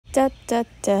Da da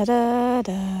da da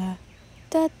da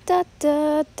da da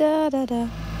da da da da.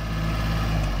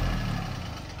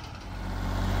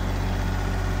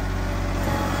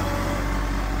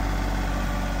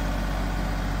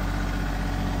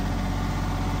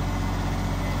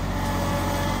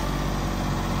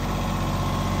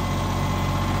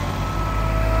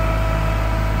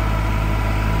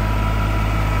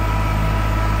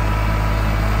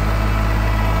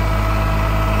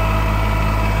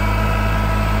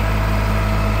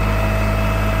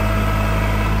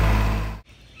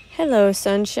 Hello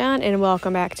sunshine, and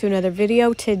welcome back to another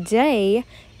video. Today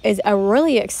is a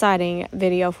really exciting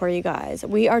video for you guys.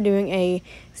 We are doing a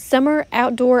summer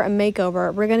outdoor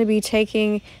makeover. We're going to be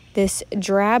taking this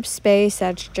drab space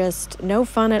that's just no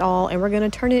fun at all, and we're going to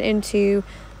turn it into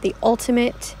the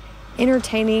ultimate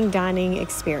entertaining dining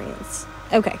experience.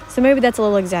 Okay, so maybe that's a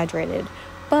little exaggerated,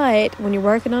 but when you're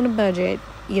working on a budget,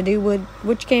 you do what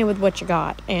you can with what you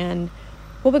got, and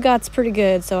what we got's pretty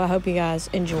good, so I hope you guys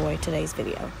enjoy today's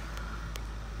video.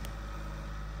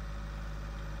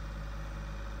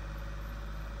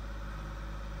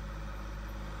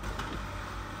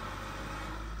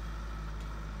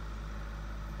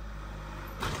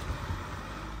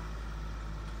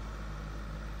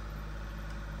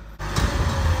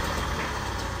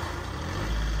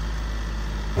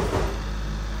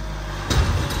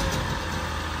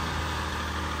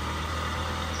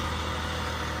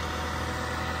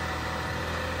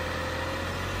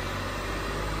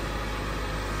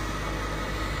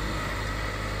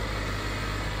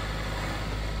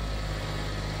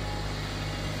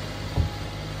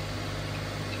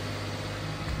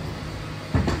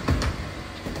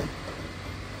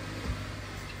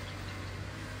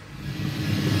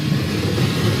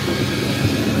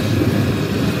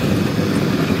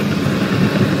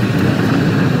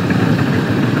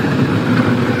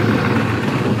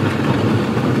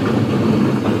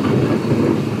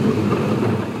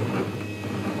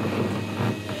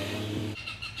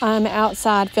 I'm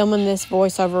outside filming this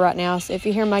voiceover right now, so if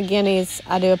you hear my guineas,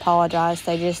 I do apologize.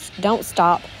 They just don't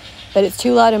stop, but it's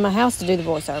too loud in my house to do the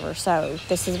voiceover, so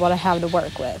this is what I have to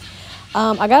work with.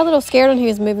 I got a little scared when he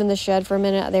was moving the shed for a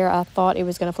minute there. I thought he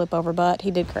was going to flip over, but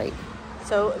he did great.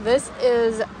 So this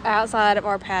is outside of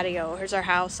our patio. Here's our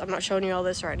house. I'm not showing you all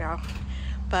this right now,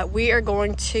 but we are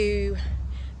going to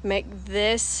make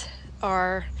this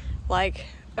our, like,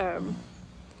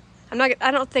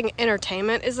 I don't think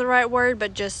entertainment is the right word,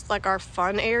 but just like our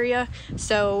fun area.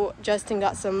 So Justin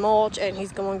got some mulch and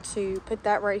he's going to put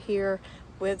that right here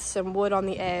with some wood on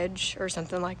the edge or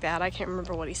something like that. I can't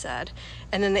remember what he said.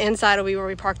 And then the inside will be where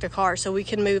we park the car, so we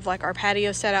can move like our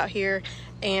patio set out here.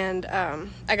 And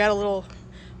I got a little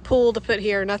pool to put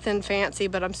here, nothing fancy,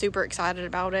 but I'm super excited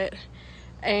about it.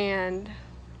 And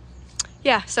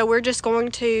yeah, so we're just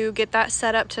going to get that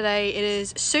set up today. It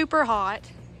is super hot.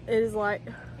 It is like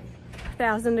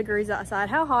 1,000 degrees outside.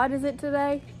 How hot is it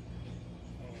today?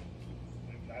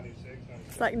 96.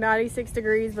 It's like 96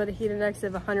 degrees, but a heat index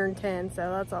of 110,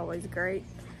 so that's always great.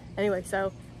 Anyway,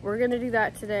 so we're gonna do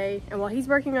that today, and while he's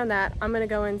working on that, I'm gonna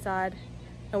go inside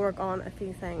and work on a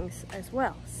few things as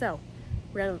well. So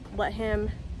we're gonna let him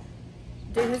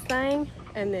do his thing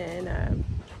and then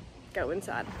go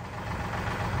inside.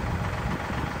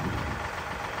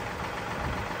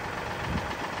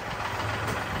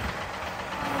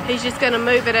 He's just gonna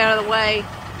move it out of the way.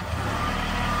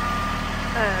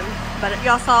 But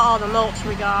y'all saw all the mulch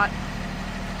we got.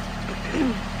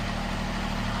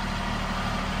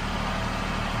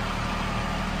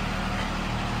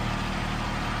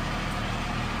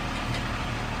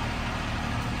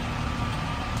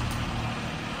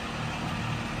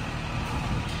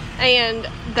 And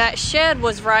that shed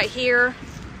was right here,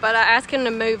 but I asked him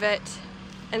to move it,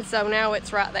 and so now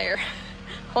it's right there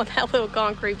on that little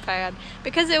concrete pad,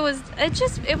 because it was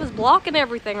blocking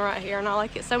everything right here, and I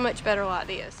like it so much better like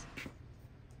this.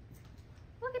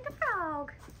 Look at the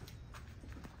frog.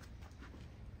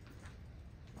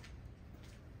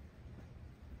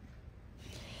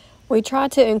 We try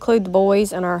to include the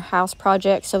boys in our house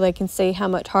projects so they can see how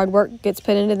much hard work gets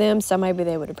put into them, so maybe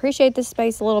they would appreciate this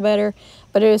space a little better.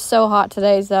 But it is so hot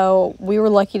today, so we were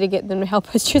lucky to get them to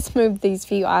help us just move these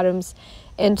few items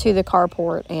into the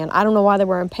carport. And I don't know why they're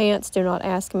wearing pants. Do not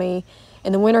ask me.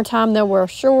 In the wintertime, they'll wear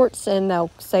shorts and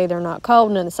they'll say they're not cold,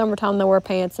 and in the summertime they'll wear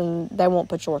pants and they won't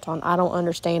put shorts on. I don't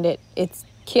understand it. It's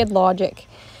kid logic.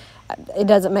 It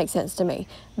doesn't make sense to me.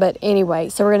 But anyway,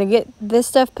 so we're going to get this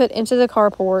stuff put into the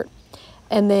carport,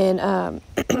 and then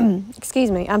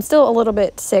excuse me, I'm still a little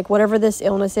bit sick. Whatever this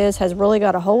illness is has really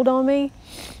got a hold on me,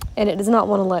 and it does not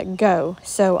want to let go.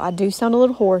 So I do sound a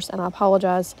little hoarse, and I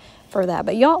apologize for that.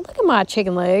 But y'all, look at my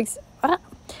chicken legs.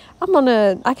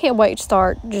 I can't wait to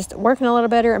start just working a little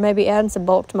better and maybe adding some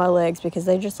bulk to my legs because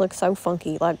they just look so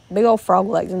funky, like big old frog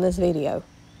legs in this video.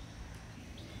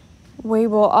 We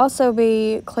will also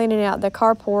be cleaning out the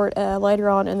carport later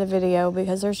on in the video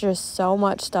because there's just so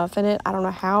much stuff in it. I don't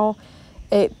know how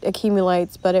it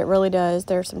accumulates, but it really does.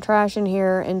 There's some trash in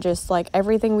here and just like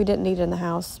everything we didn't need in the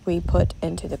house we put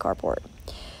into the carport.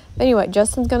 But anyway,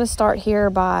 Justin's going to start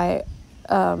here by,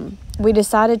 we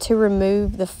decided to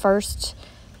remove the first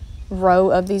row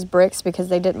of these bricks because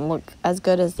they didn't look as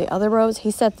good as the other rows.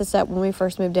 He set this up when we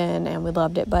first moved in and we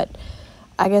loved it, but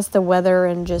I guess the weather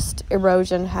and just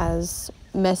erosion has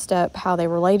messed up how they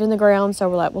were laid in the ground. So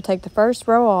we're like, we'll take the first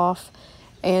row off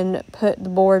and put the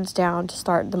boards down to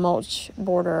start the mulch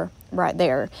border right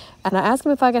there. And I asked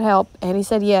him if I could help, and he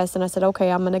said yes. And I said,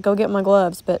 okay, I'm going to go get my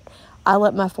gloves. But I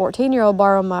let my 14-year-old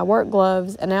borrow my work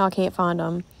gloves, and now I can't find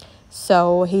them.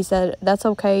 So he said, that's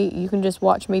okay. You can just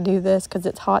watch me do this because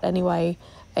it's hot anyway.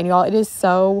 And y'all, it is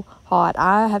so hot.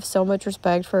 I have so much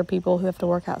respect for people who have to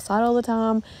work outside all the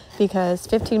time because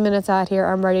 15 minutes out here,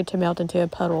 I'm ready to melt into a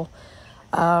puddle.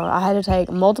 I had to take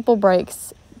multiple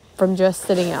breaks from just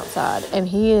sitting outside. And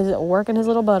he is working his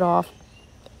little butt off.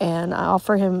 And I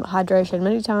offer him hydration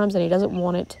many times and he doesn't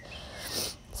want it.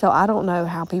 So I don't know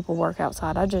how people work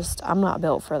outside. I'm not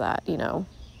built for that, you know.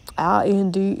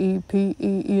 INDEPENDENT.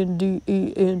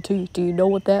 Do you know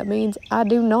what that means? I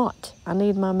do not. I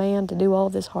need my man to do all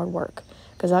this hard work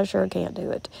because I sure can't do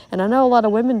it. And I know a lot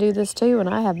of women do this too, and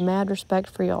I have mad respect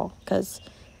for y'all because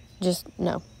just,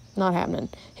 no, not happening.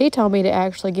 He told me to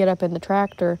actually get up in the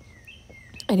tractor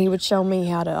and he would show me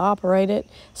how to operate it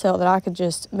so that I could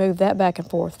just move that back and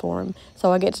forth for him.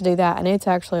 So I get to do that, and it's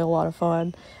actually a lot of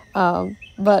fun.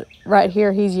 But right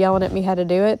here, he's yelling at me how to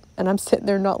do it, and I'm sitting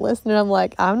there not listening. I'm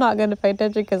like, I'm not going to pay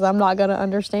attention because I'm not going to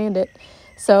understand it.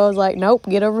 So I was like, nope,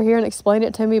 get over here and explain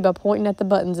it to me by pointing at the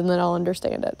buttons, and then I'll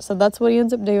understand it. So that's what he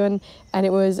ends up doing, and it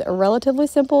was relatively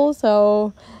simple.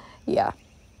 So, yeah,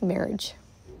 marriage.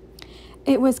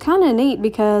 It was kind of neat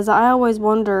because I always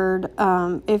wondered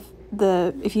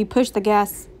if you push the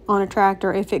gas on a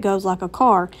tractor, if it goes like a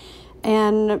car.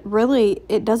 And really,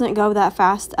 it doesn't go that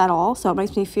fast at all, so it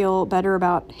makes me feel better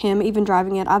about him even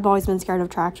driving it. I've always been scared of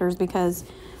tractors because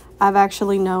I've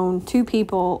actually known two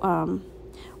people.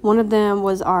 One of them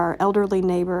was our elderly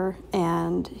neighbor,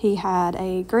 and he had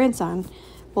a grandson.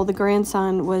 Well, the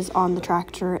grandson was on the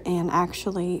tractor and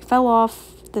actually fell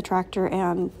off the tractor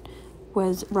and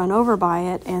was run over by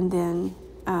it. And then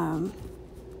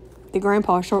the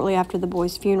grandpa, shortly after the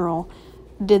boy's funeral,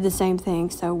 did the same thing.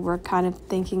 So we're kind of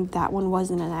thinking that one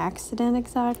wasn't an accident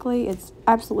exactly. It's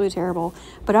absolutely terrible.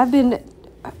 But I've been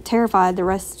terrified I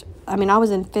was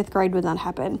in 5th grade when that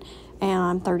happened, and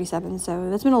I'm 37.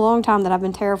 So that's been a long time that I've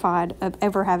been terrified of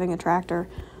ever having a tractor,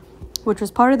 which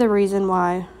was part of the reason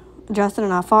why Justin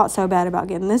and I fought so bad about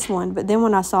getting this one. But then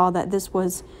when I saw that this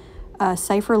was a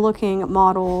safer looking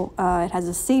model, it has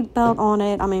a seat belt on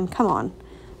it. I mean, come on.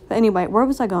 But anyway, where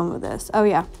was I going with this? Oh,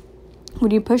 yeah. When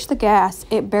you push the gas,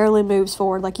 it barely moves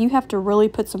forward. Like, you have to really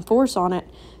put some force on it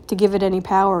to give it any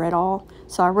power at all.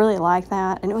 So I really like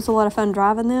that. And it was a lot of fun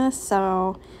driving this.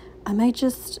 So I may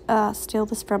just steal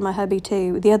this from my hubby,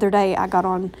 too. The other day, I got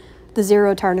on the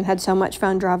zero turn and had so much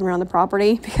fun driving around the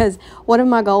property because one of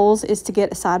my goals is to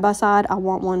get a side-by-side. I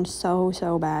want one so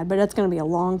bad. But it's going to be a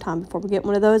long time before we get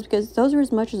one of those because those are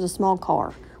as much as a small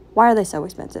car. Why are they so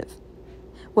expensive?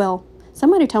 Well,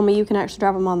 somebody told me you can actually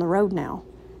drive them on the road now.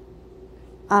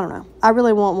 I don't know. I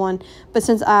really want one, but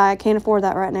since I can't afford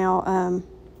that right now,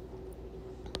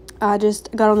 I just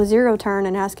got on the zero turn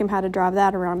and asked him how to drive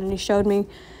that around, and he showed me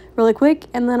really quick,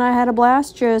 and then I had a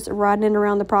blast just riding it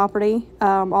around the property,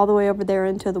 all the way over there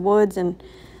into the woods. And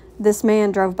this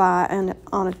man drove by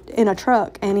in a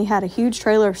truck, and he had a huge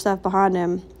trailer of stuff behind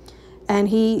him, and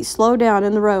he slowed down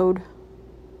in the road,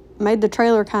 made the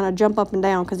trailer kind of jump up and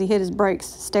down because he hit his brakes,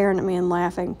 staring at me and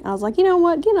laughing. I was like, you know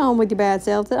what? Get on with your bad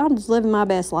self. I'm just living my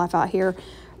best life out here,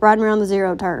 riding around the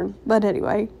zero turn. But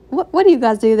anyway, what do you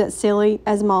guys do that's silly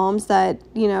as moms that,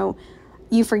 you know,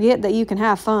 you forget that you can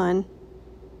have fun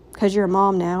because you're a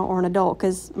mom now or an adult?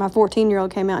 Because my 14-year-old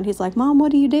came out and he's like, Mom,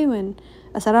 what are you doing?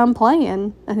 I said, I'm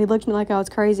playing. And he looked at me like I was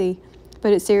crazy.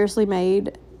 But it seriously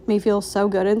made me feel so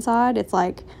good inside. It's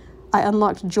like I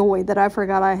unlocked joy that I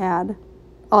forgot I had.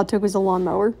 All it took was a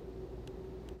lawnmower.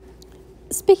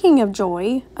 Speaking of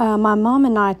joy, my mom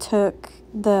and I took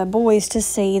the boys to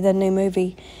see the new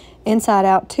movie Inside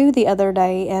Out 2 the other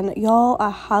day, and y'all, I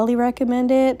highly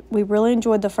recommend it. We really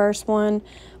enjoyed the first one,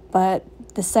 but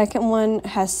the second one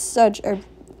has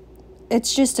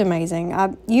it's just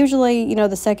amazing. Usually, you know,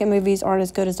 the second movies aren't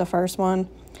as good as the first one,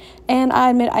 And I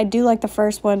admit I do like the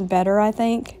first one better, I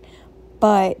think.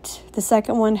 But the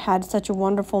second one had such a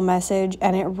wonderful message,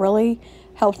 and it really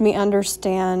helped me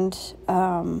understand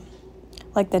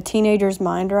like the teenager's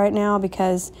mind right now,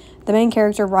 because the main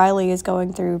character Riley is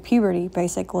going through puberty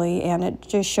basically, and it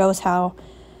just shows how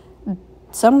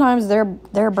sometimes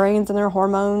their brains and their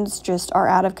hormones just are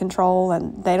out of control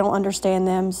and they don't understand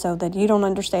them, so that you don't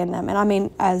understand them. And I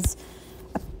mean, as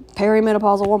a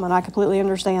perimenopausal woman, I completely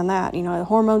understand that. You know, the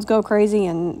hormones go crazy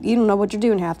and you don't know what you're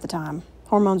doing half the time.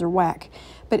 Hormones are whack.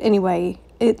 But anyway,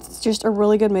 it's just a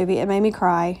really good movie. It made me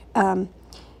cry.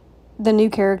 The new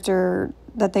character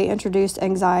that they introduced,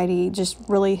 anxiety, just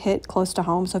really hit close to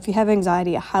home. So if you have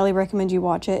anxiety, I highly recommend you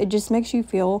watch it. It just makes you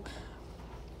feel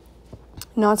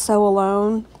not so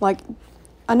alone. Like,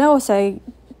 I know I say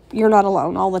you're not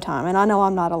alone all the time, and I know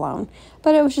I'm not alone,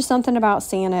 but it was just something about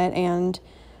seeing it and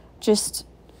just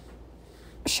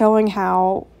showing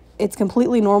how it's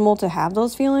completely normal to have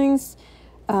those feelings.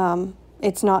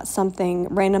 It's not something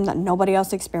random that nobody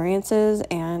else experiences,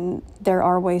 and there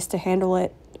are ways to handle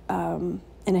it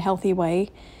in a healthy way.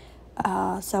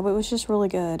 So it was just really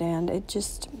good, and it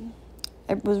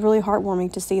was really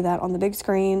heartwarming to see that on the big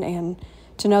screen, and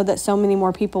to know that so many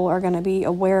more people are going to be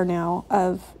aware now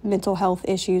of mental health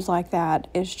issues like that.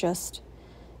 It's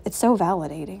so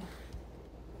validating.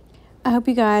 I hope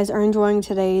you guys are enjoying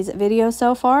today's video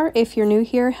so far. If you're new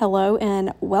here, hello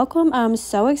and welcome. I'm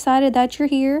so excited that you're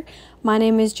here. My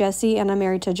name is Jessie and I'm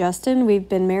married to Justin. We've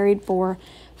been married for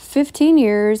 15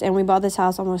 years and we bought this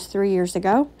house almost 3 years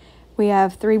ago. We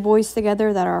have 3 boys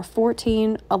together that are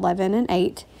 14, 11, and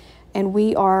 8. And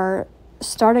we are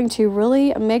starting to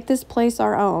really make this place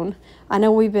our own. I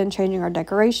know we've been changing our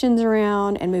decorations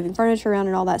around and moving furniture around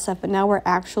and all that stuff, but now we're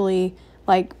actually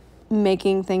like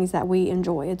making things that we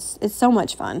enjoy. It's so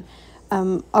much fun.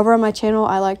 Over on my channel,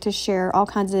 I like to share all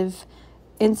kinds of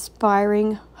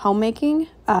inspiring homemaking.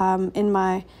 In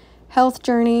my health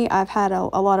journey, I've had a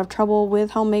lot of trouble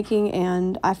with homemaking,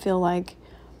 and I feel like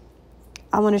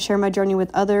I want to share my journey with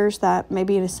others that may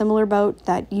be in a similar boat,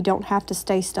 that you don't have to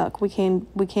stay stuck. We can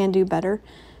do better.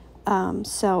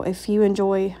 So if you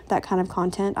enjoy that kind of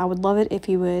content, I would love it if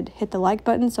you would hit the like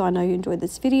button so I know you enjoyed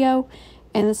this video,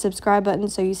 and the subscribe button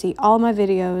so you see all my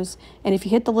videos. And if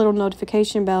you hit the little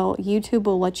notification bell, YouTube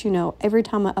will let you know every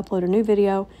time I upload a new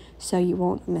video so you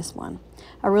won't miss one.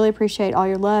 I really appreciate all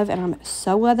your love, and I'm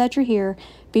so glad that you're here.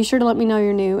 Be sure to let me know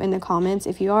you're new in the comments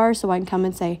if you are, so I can come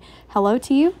and say hello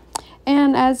to you.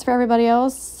 And as for everybody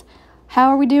else,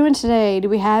 how are we doing today? Do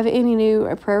we have any new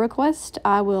prayer requests?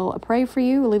 I will pray for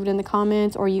you. Leave it in the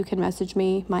comments, or you can message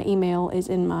me. My email is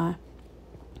in my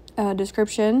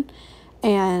description.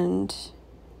 And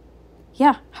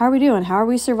yeah, how are we doing? How are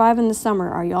we surviving the summer?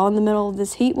 Are y'all in the middle of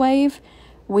this heat wave?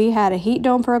 We had a heat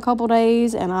dome for a couple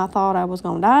days, and I thought I was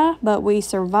going to die, but we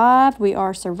survived. We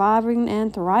are surviving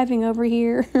and thriving over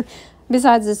here,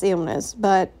 besides this illness,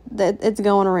 but it's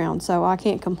going around, so I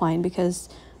can't complain because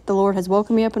the Lord has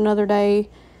woken me up another day,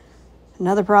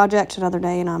 another project, another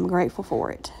day, and I'm grateful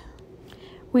for it.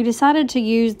 We decided to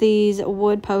use these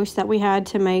wood posts that we had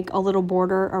to make a little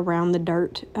border around the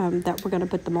dirt that we're going to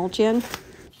put the mulch in.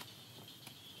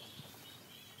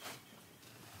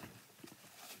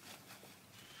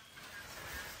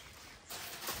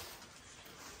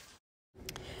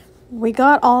 We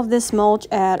got all of this mulch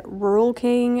at Rural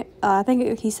King. I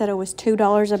think he said it was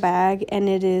 $2 a bag, and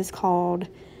it is called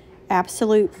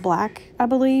Absolute Black, I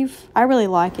believe. I really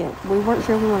like it. We weren't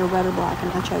sure if we wanted red or black,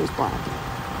 and I chose black.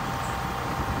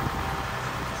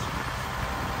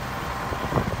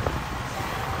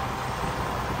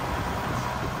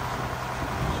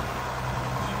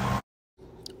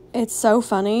 It's so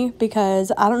funny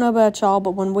because I don't know about y'all,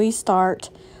 but when we start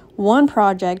one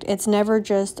project, it's never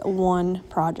just one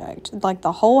project. Like,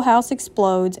 the whole house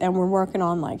explodes and we're working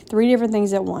on like 3 different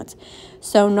things at once.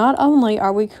 So not only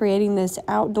are we creating this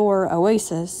outdoor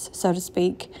oasis, so to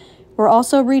speak, we're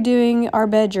also redoing our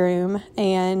bedroom,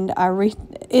 and I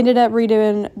ended up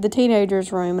redoing the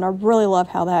teenager's room, and I really love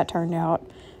how that turned out.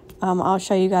 I'll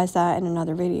show you guys that in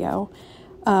another video.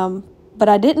 But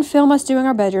I didn't film us doing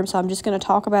our bedroom, so I'm just going to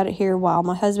talk about it here while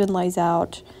my husband lays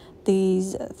out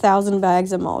these 1,000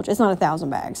 bags of mulch. It's not 1,000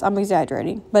 bags. I'm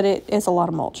exaggerating, but it's a lot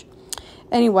of mulch.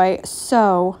 Anyway,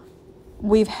 so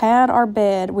we've had our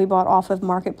bed we bought off of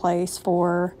Marketplace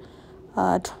for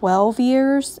 12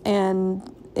 years, and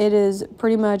it is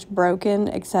pretty much broken,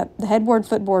 except the headboard,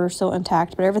 footboard are still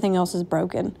intact, but everything else is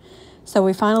broken. So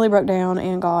we finally broke down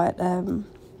and got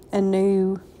a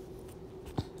new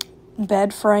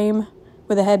bed frame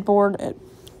with a headboard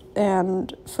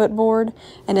and footboard,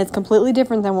 and it's completely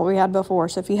different than what we had before.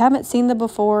 So if you haven't seen the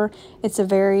before, it's a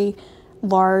very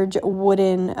large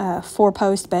wooden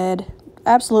 4-post bed.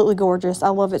 Absolutely gorgeous. I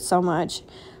love it so much.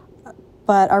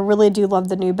 But I really do love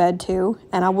the new bed too,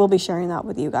 and I will be sharing that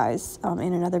with you guys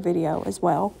in another video as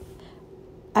well.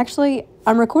 Actually,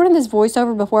 I'm recording this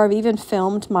voiceover before I've even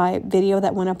filmed my video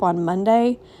that went up on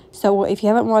Monday. So if you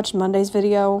haven't watched Monday's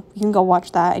video, you can go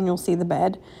watch that and you'll see the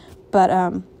bed. But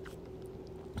I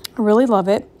really love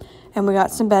it. And we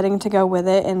got some bedding to go with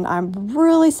it. And I'm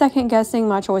really second guessing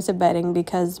my choice of bedding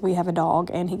because we have a dog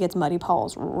and he gets muddy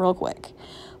paws real quick.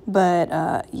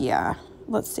 But yeah,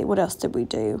 let's see. What else did we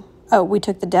do? Oh, we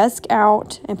took the desk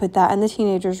out and put that in the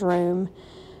teenager's room.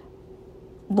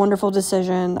 Wonderful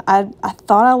decision. I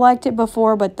thought I liked it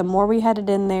before, but the more we had it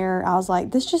in there, I was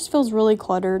like, this just feels really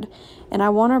cluttered. And I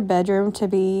want our bedroom to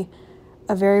be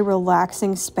a very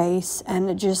relaxing space.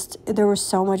 And there was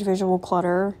so much visual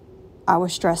clutter. I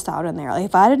was stressed out in there. Like,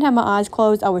 if I didn't have my eyes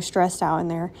closed, I was stressed out in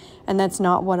there. And that's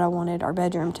not what I wanted our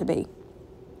bedroom to be.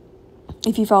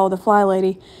 If you follow the Fly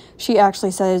Lady, she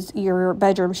actually says your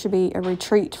bedroom should be a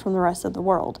retreat from the rest of the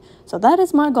world. So that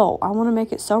is my goal. I want to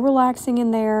make it so relaxing in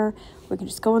there. We can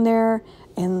just go in there,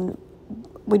 and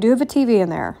we do have a TV in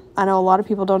there. I know a lot of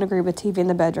people don't agree with TV in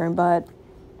the bedroom, but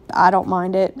I don't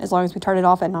mind it as long as we turn it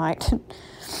off at night.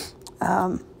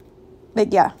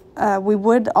 But yeah, we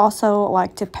would also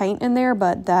like to paint in there,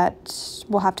 but that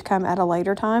will have to come at a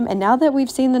later time. And now that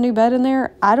we've seen the new bed in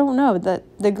there, I don't know,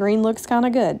 the green looks kind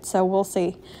of good, so we'll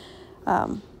see.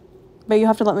 But you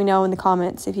have to let me know in the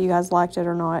comments if you guys liked it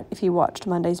or not, if you watched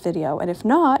Monday's video. And if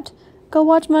not, go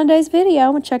watch Monday's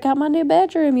video and check out my new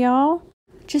bedroom, y'all.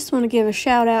 Just want to give a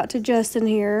shout out to Justin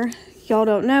here. Y'all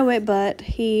don't know it, but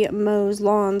he mows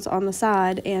lawns on the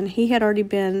side, and he had already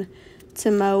been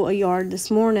to mow a yard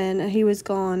this morning, and he was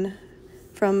gone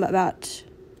from about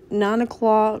 9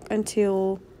 o'clock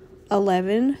until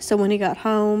 11. So when he got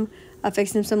home, I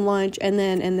fixed him some lunch, and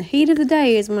then in the heat of the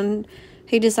day is when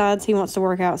he decides he wants to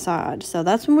work outside. So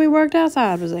that's when we worked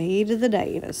outside, was the heat of the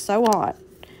day, and it's so hot.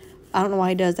 I don't know why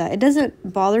he does that. It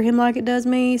doesn't bother him like it does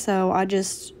me, so I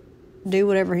just do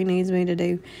whatever he needs me to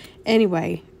do.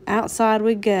 Anyway, outside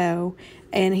we go,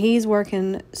 and he's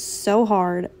working so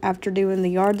hard after doing the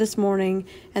yard this morning,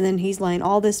 and then he's laying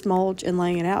all this mulch and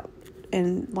laying it out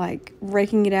and like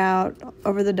raking it out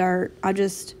over the dirt.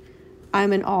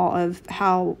 I'm in awe of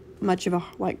how much of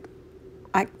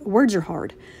a, words are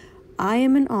hard. I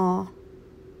am in awe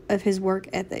of his work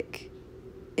ethic.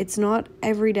 It's not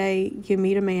every day you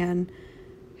meet a man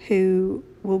who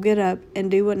will get up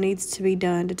and do what needs to be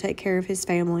done to take care of his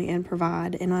family and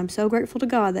provide. And I'm so grateful to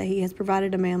God that he has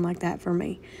provided a man like that for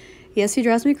me. Yes, he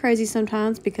drives me crazy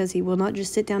sometimes because he will not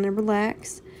just sit down and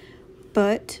relax.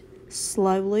 But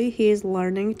slowly he is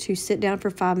learning to sit down for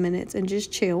 5 minutes and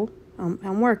just chill.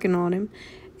 I'm working on him.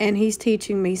 And he's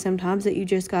teaching me sometimes that you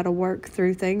just got to work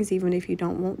through things even if you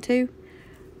don't want to.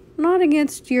 Not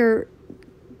against your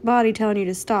body telling you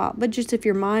to stop, but just if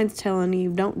your mind's telling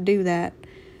you don't do that.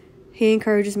 He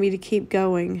encourages me to keep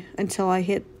going until I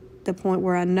hit the point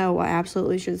where I know I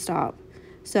absolutely should stop.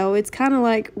 So it's kind of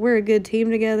like we're a good team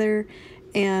together,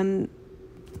 and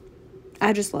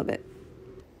I just love it.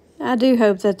 I do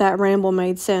hope that ramble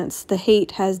made sense. The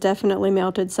heat has definitely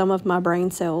melted some of my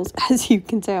brain cells, as you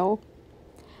can tell.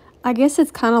 I guess it's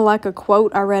kind of like a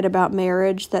quote I read about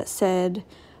marriage that said,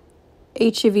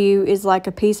 each of you is like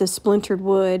a piece of splintered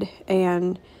wood,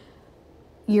 and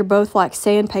you're both like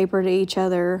sandpaper to each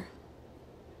other,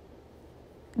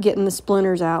 getting the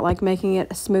splinters out, like making it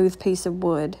a smooth piece of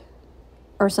wood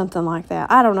or something like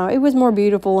that. I don't know. It was more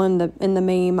beautiful in the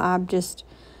meme.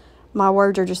 My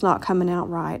words are just not coming out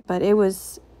right, but it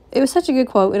was such a good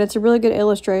quote, and it's a really good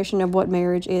illustration of what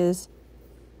marriage is.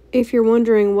 If you're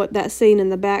wondering what that scene in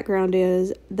the background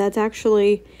is, that's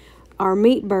actually our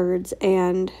meat birds,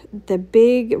 and the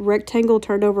big rectangle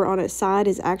turned over on its side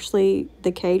is actually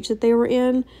the cage that they were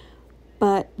in.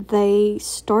 But they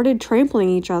started trampling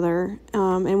each other,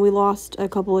 and we lost a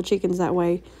couple of chickens that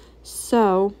way.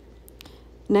 So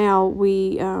now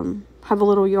we have a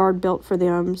little yard built for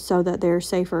them so that they're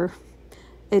safer.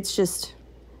 It's just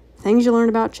things you learn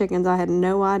about chickens. I had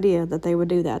no idea that they would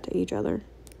do that to each other.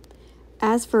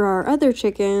 As for our other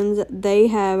chickens, they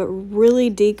have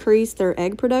really decreased their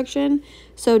egg production.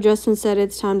 So Justin said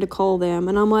it's time to cull them.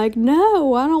 And I'm like,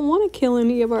 no, I don't want to kill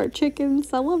any of our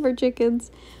chickens. I love our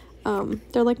chickens.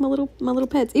 They're like my little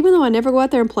pets. Even though I never go out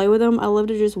there and play with them, I love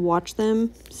to just watch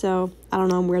them. So I don't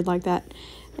know, I'm weird like that.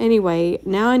 Anyway,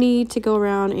 now I need to go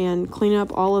around and clean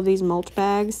up all of these mulch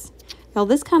bags. Now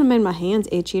this kind of made my hands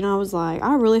itchy, and I was like,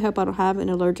 I really hope I don't have an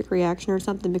allergic reaction or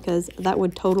something, because that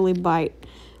would totally bite.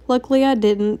 Luckily I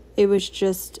didn't. It was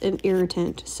just an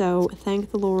irritant, so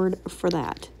thank the Lord for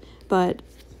that. But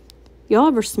Y'all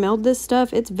ever smelled this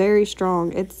stuff? It's very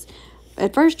strong. It's,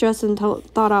 at first Justin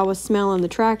thought I was smelling the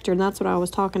tractor, and that's what I was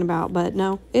talking about, but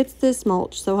no, it's this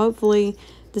mulch. So hopefully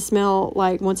the smell,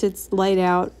 like once it's laid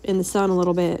out in the sun a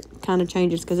little bit, kind of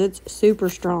changes, because it's super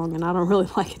strong and I don't really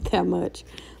like it that much.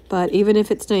 But even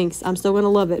if it stinks, I'm still going to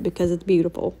love it because it's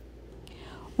beautiful.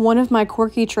 One of my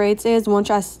quirky traits is once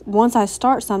I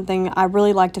start something, I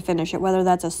really like to finish it, whether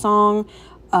that's a song,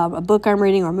 a book I'm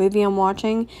reading, or a movie I'm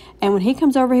watching. And when he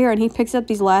comes over here and he picks up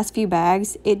these last few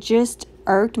bags, it just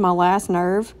irked my last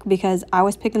nerve because I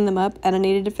was picking them up and I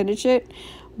needed to finish it.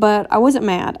 But I wasn't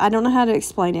mad. I don't know how to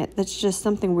explain it. That's just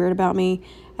something weird about me.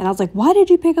 And I was like, why did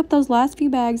you pick up those last few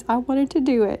bags? I wanted to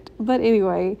do it. But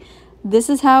anyway, this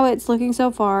is how it's looking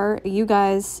so far. You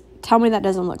guys tell me that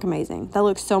doesn't look amazing. That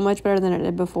looks so much better than it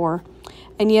did before.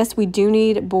 And yes, we do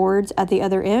need boards at the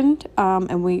other end.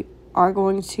 And we are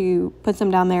going to put some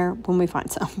down there when we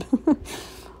find some.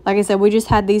 Like I said, we just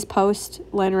had these posts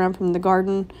laying around from the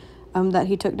garden that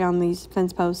he took down, these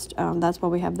fence posts. That's why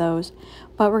we have those.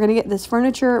 But we're going to get this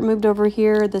furniture moved over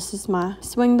here. This is my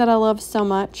swing that I love so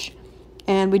much.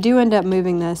 And we do end up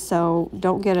moving this, so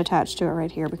don't get attached to it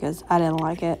right here because I didn't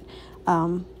like it.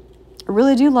 I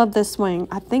really do love this swing.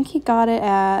 I think he got it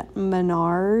at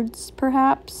Menards,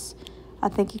 perhaps. I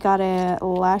think he got it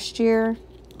last year.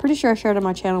 Pretty sure I shared it on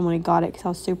my channel when he got it because I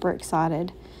was super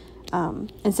excited.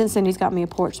 And since then, he's got me a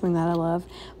porch swing that I love.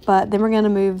 But then we're going to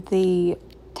move the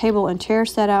table and chair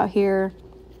set out here.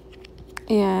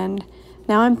 And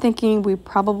now I'm thinking we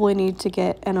probably need to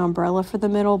get an umbrella for the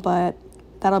middle, but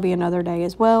that'll be another day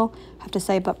as well. Have to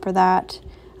save up for that.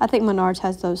 I think Menards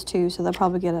has those too, so they'll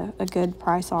probably get a good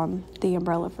price on the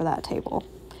umbrella for that table.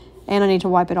 And I need to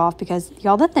wipe it off because,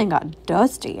 y'all, that thing got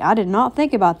dusty. I did not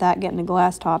think about that, getting a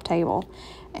glass top table.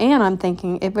 And I'm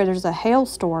thinking if there's a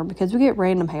hailstorm, because we get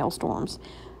random hailstorms,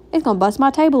 it's going to bust my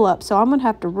table up. So I'm going to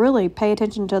have to really pay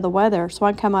attention to the weather so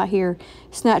I can come out here,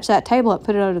 snatch that table up,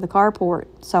 put it under the carport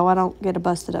so I don't get a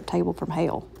busted up table from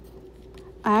hail.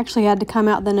 I actually had to come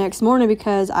out the next morning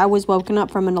because I was woken up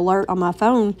from an alert on my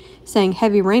phone saying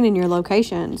heavy rain in your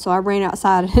location. So I ran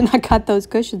outside and I got those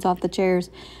cushions off the chairs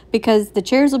because the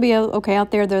chairs will be okay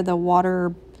out there. They're the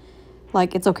water,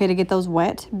 like it's okay to get those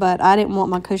wet, but I didn't want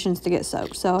my cushions to get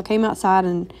soaked. So I came outside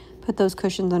and put those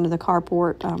cushions under the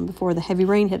carport before the heavy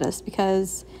rain hit us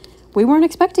because we weren't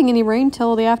expecting any rain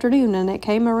till the afternoon, and it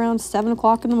came around 7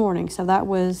 o'clock in the morning. So that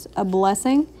was a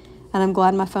blessing, and I'm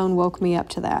glad my phone woke me up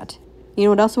to that. You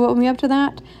know what else woke me up to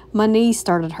that? My knees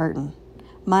started hurting.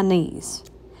 My knees.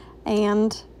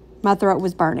 And my throat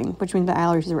was burning, which means the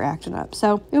allergies were acting up.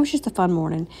 So it was just a fun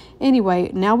morning. Anyway,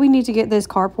 now we need to get this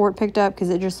carport picked up because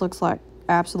it just looks like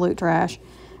absolute trash.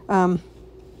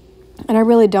 And I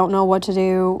really don't know what to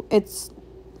do.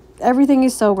 Everything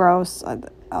is so gross.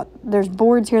 There's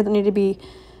boards here that need to be,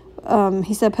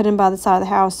 he said put them by the side of the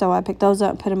house, so I picked those up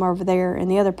and put them over there in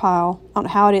the other pile. I don't know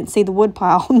how I didn't see the wood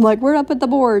pile. I'm like, where'd I put the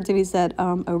boards? And he said,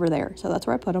 over there. So that's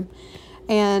where I put them.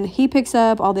 And he picks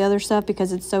up all the other stuff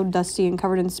because it's so dusty and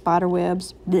covered in spider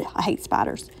webs. Blech, I hate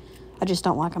spiders. I just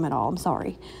don't like them at all. I'm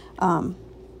sorry.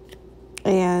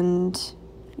 And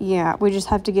yeah, we just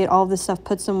have to get all this stuff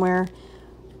put somewhere.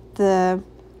 What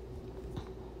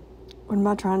am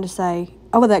I trying to say?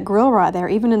 Oh, that grill right there,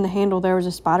 even in the handle, there was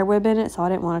a spider web in it, so I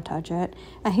didn't want to touch it.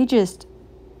 And he just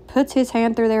puts his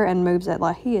hand through there and moves it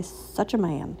like he is such a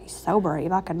man. He's so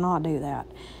brave. I could not do that.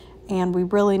 And we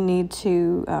really need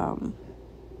to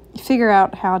figure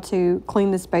out how to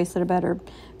clean the space a little better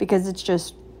because it's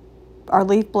just, our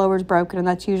leaf blower's broken, and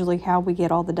that's usually how we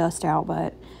get all the dust out.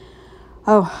 But,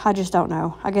 oh, I just don't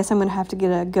know. I guess I'm going to have to get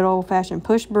a good old-fashioned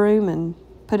push broom and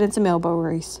put in some elbow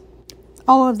grease.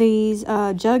 All of these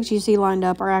jugs you see lined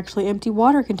up are actually empty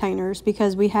water containers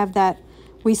because we have that.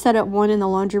 We set up one in the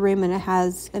laundry room and it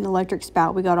has an electric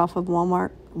spout we got off of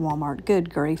Walmart, good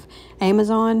grief,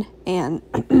 Amazon, and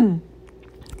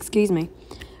excuse me.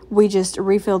 We just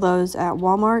refill those at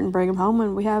Walmart and bring them home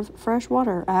and we have fresh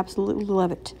water. I absolutely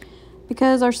love it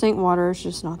because our sink water is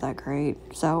just not that great.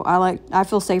 So I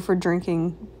feel safer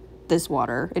drinking this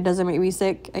water. It doesn't make me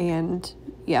sick, and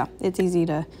yeah, it's easy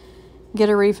to get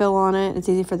a refill on it. It's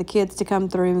easy for the kids to come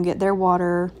through and get their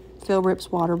water, fill Rip's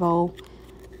water bowl.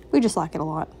 We just like it a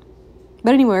lot.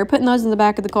 But anyway, we're putting those in the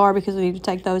back of the car because we need to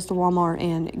take those to Walmart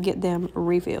and get them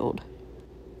refilled.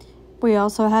 We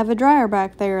also have a dryer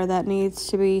back there that needs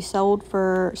to be sold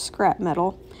for scrap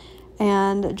metal.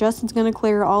 And Justin's going to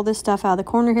clear all this stuff out of the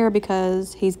corner here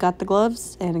because he's got the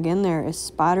gloves. And again, there is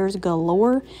spiders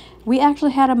galore. We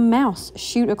actually had a mouse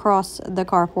shoot across the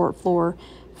carport floor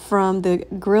from the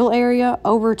grill area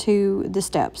over to the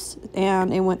steps,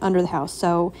 and it went under the house.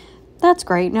 So That's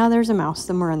great. Now there's a mouse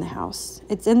somewhere in the house.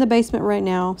 It's in the basement right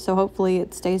now, so hopefully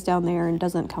it stays down there and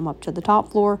doesn't come up to the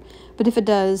top floor. But if it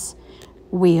does,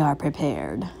 we are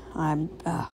prepared. I'm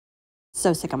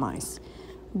so sick of mice.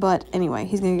 But anyway,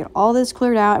 he's going to get all this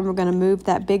cleared out, and we're going to move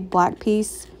that big black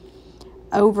piece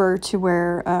over to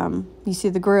where you see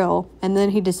the grill. And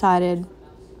then he decided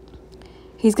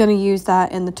he's going to use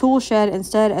that in the tool shed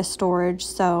instead as storage.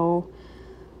 So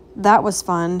that was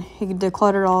fun. He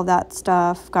decluttered all of that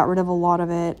stuff, got rid of a lot of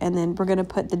it, and then we're going to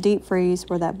put the deep freeze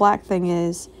where that black thing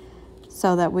is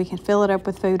so that we can fill it up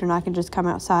with food, and I can just come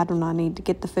outside when I need to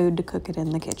get the food to cook it in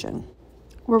the kitchen.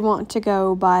 We're wanting to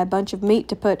go buy a bunch of meat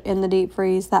to put in the deep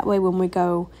freeze. That way when we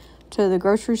go to the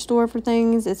grocery store for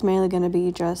things, it's mainly going to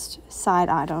be just side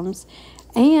items.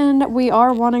 And we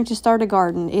are wanting to start a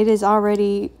garden. It is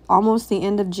already almost the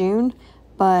end of June,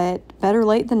 but better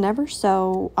late than never.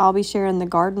 So I'll be sharing the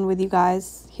garden with you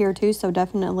guys here too. So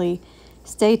definitely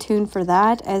stay tuned for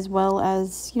that, as well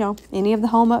as, you know, any of the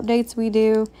home updates we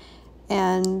do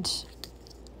and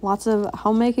lots of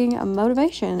homemaking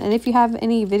motivation. And if you have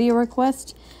any video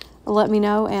requests, let me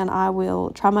know and I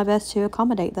will try my best to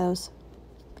accommodate those.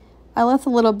 I left a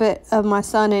little bit of my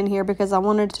son in here because I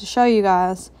wanted to show you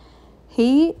guys.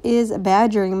 He is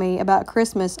badgering me about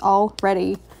Christmas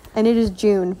already, and it is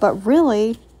June, but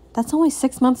really that's only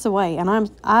 6 months away, and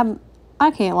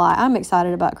I can't lie, I'm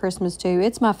excited about Christmas too.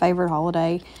 It's my favorite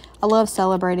holiday. I love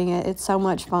celebrating it. It's so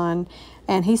much fun.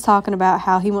 And he's talking about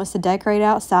how he wants to decorate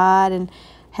outside and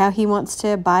how he wants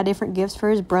to buy different gifts for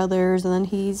his brothers, and then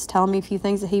he's telling me a few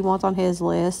things that he wants on his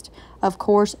list. Of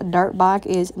course, a dirt bike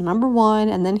is number one,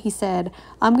 and then he said,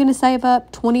 I'm going to save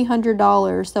up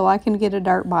 $200 so I can get a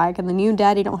dirt bike, and then you and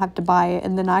Daddy don't have to buy it,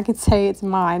 and then I can say it's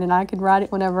mine, and I can ride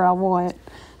it whenever I want.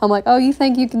 I'm like, oh, you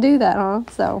think you can do that, huh?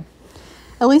 So,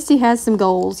 at least he has some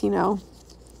goals, you know.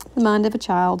 The mind of a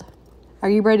child. Are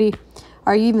you ready?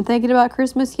 Are you even thinking about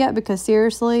Christmas yet? Because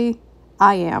seriously,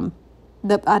 I am.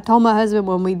 I told my husband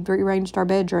when we rearranged our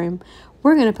bedroom,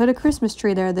 we're going to put a Christmas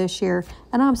tree there this year,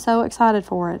 and I'm so excited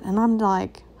for it. And I'm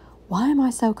like, why am I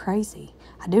so crazy?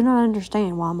 I do not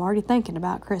understand why I'm already thinking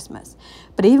about Christmas.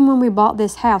 But even when we bought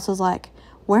this house, I was like,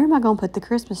 where am I going to put the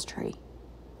Christmas tree?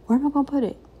 Where am I going to put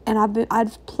it? And I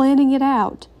was planning it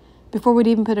out before we'd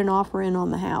even put an offer in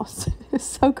on the house. It's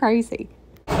so crazy.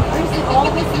 We did all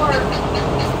this work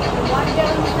and wipe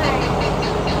down the thing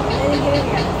and then get in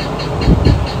here.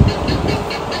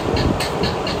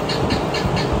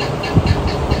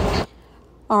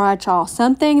 Alright y'all,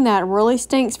 something that really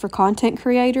stinks for content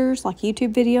creators like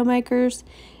YouTube video makers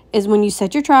is when you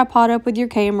set your tripod up with your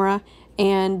camera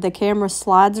and the camera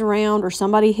slides around or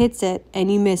somebody hits it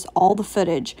and you miss all the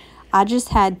footage. I just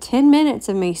had 10 minutes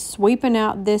of me sweeping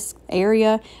out this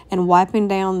area and wiping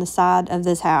down the side of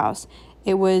this house.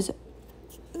 It was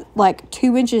like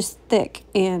 2 inches thick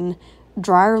in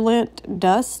dryer lint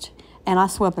dust, and I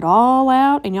swept it all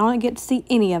out and y'all didn't get to see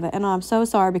any of it, and I'm so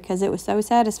sorry because it was so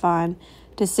satisfying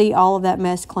to see all of that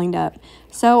mess cleaned up.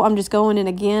 So I'm just going in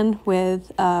again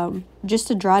with just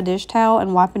a dry dish towel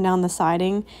and wiping down the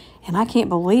siding, and I can't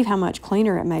believe how much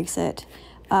cleaner it makes it.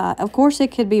 Of course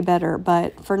it could be better,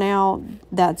 but for now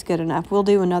that's good enough. We'll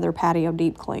do another patio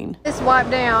deep clean. This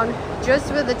wiped down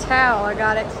just with a towel. I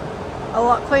got it a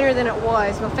lot cleaner than it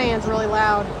was. My fan's really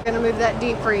loud. I'm gonna move that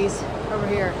deep freeze over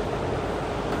here.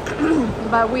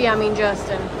 By we, I mean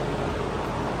Justin.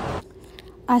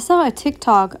 I saw a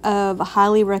TikTok of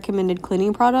highly recommended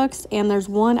cleaning products, and there's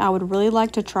one I would really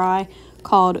like to try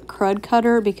called Crud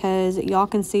Cutter, because y'all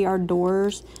can see our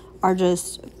doors are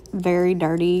just very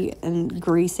dirty and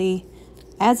greasy,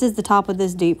 as is the top of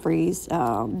this deep freeze.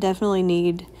 Definitely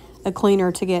need a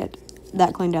cleaner to get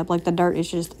that cleaned up. Like the dirt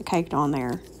is just caked on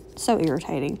there. So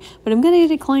irritating. But I'm gonna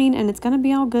get it clean and it's gonna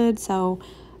be all good, so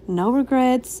no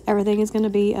regrets. Everything is going to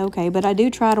be okay. But I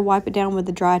do try to wipe it down with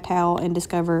a dry towel and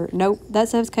discover, nope, that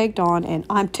stuff's caked on and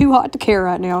I'm too hot to care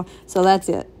right now. So that's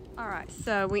it. Alright,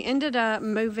 so we ended up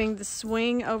moving the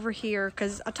swing over here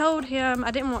because I told him I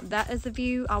didn't want that as a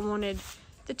view. I wanted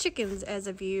the chickens as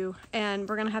a view. And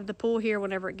we're going to have the pool here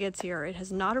whenever it gets here. It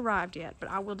has not arrived yet, but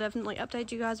I will definitely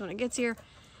update you guys when it gets here.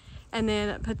 And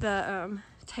then put the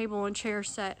table and chair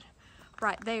set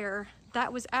right there.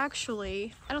 That was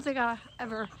actually, I don't think I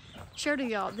ever shared with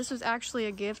y'all, this was actually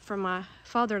a gift from my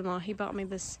father-in-law. He bought me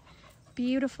this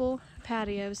beautiful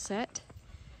patio set,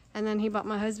 and then he bought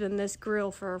my husband this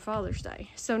grill for Father's Day.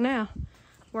 So now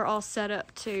we're all set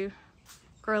up to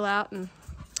grill out and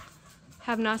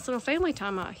have a nice little family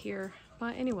time out here.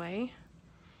 But anyway,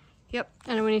 yep,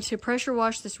 and we need to pressure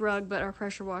wash this rug, but our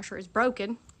pressure washer is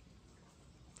broken.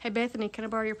 Hey Bethany, can I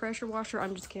borrow your pressure washer?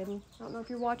 I'm just kidding. I don't know if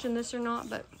you're watching this or not,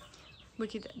 but we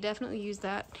could definitely use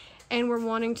that. And we're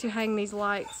wanting to hang these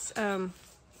lights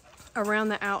around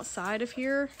the outside of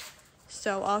here.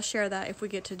 So I'll share that if we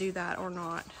get to do that or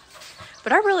not.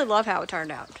 But I really love how it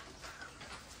turned out.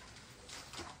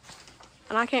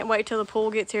 And I can't wait till the pool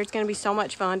gets here. It's going to be so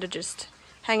much fun to just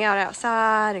hang out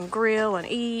outside and grill and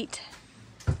eat.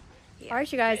 Yeah. All right,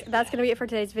 you guys, that's going to be it for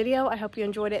today's video. I hope you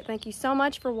enjoyed it. Thank you so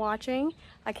much for watching.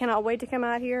 I cannot wait to come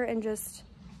out here and just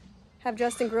have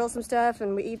Justin grill some stuff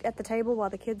and we eat at the table while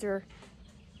the kids are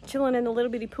chilling in the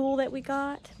little bitty pool that we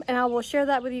got. And I will share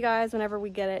that with you guys whenever we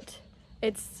get it.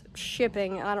 It's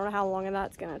shipping. I don't know how long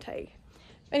that's going to take.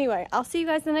 Anyway, I'll see you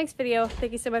guys in the next video.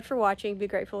 Thank you so much for watching. Be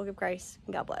grateful, give grace,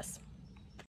 and God bless.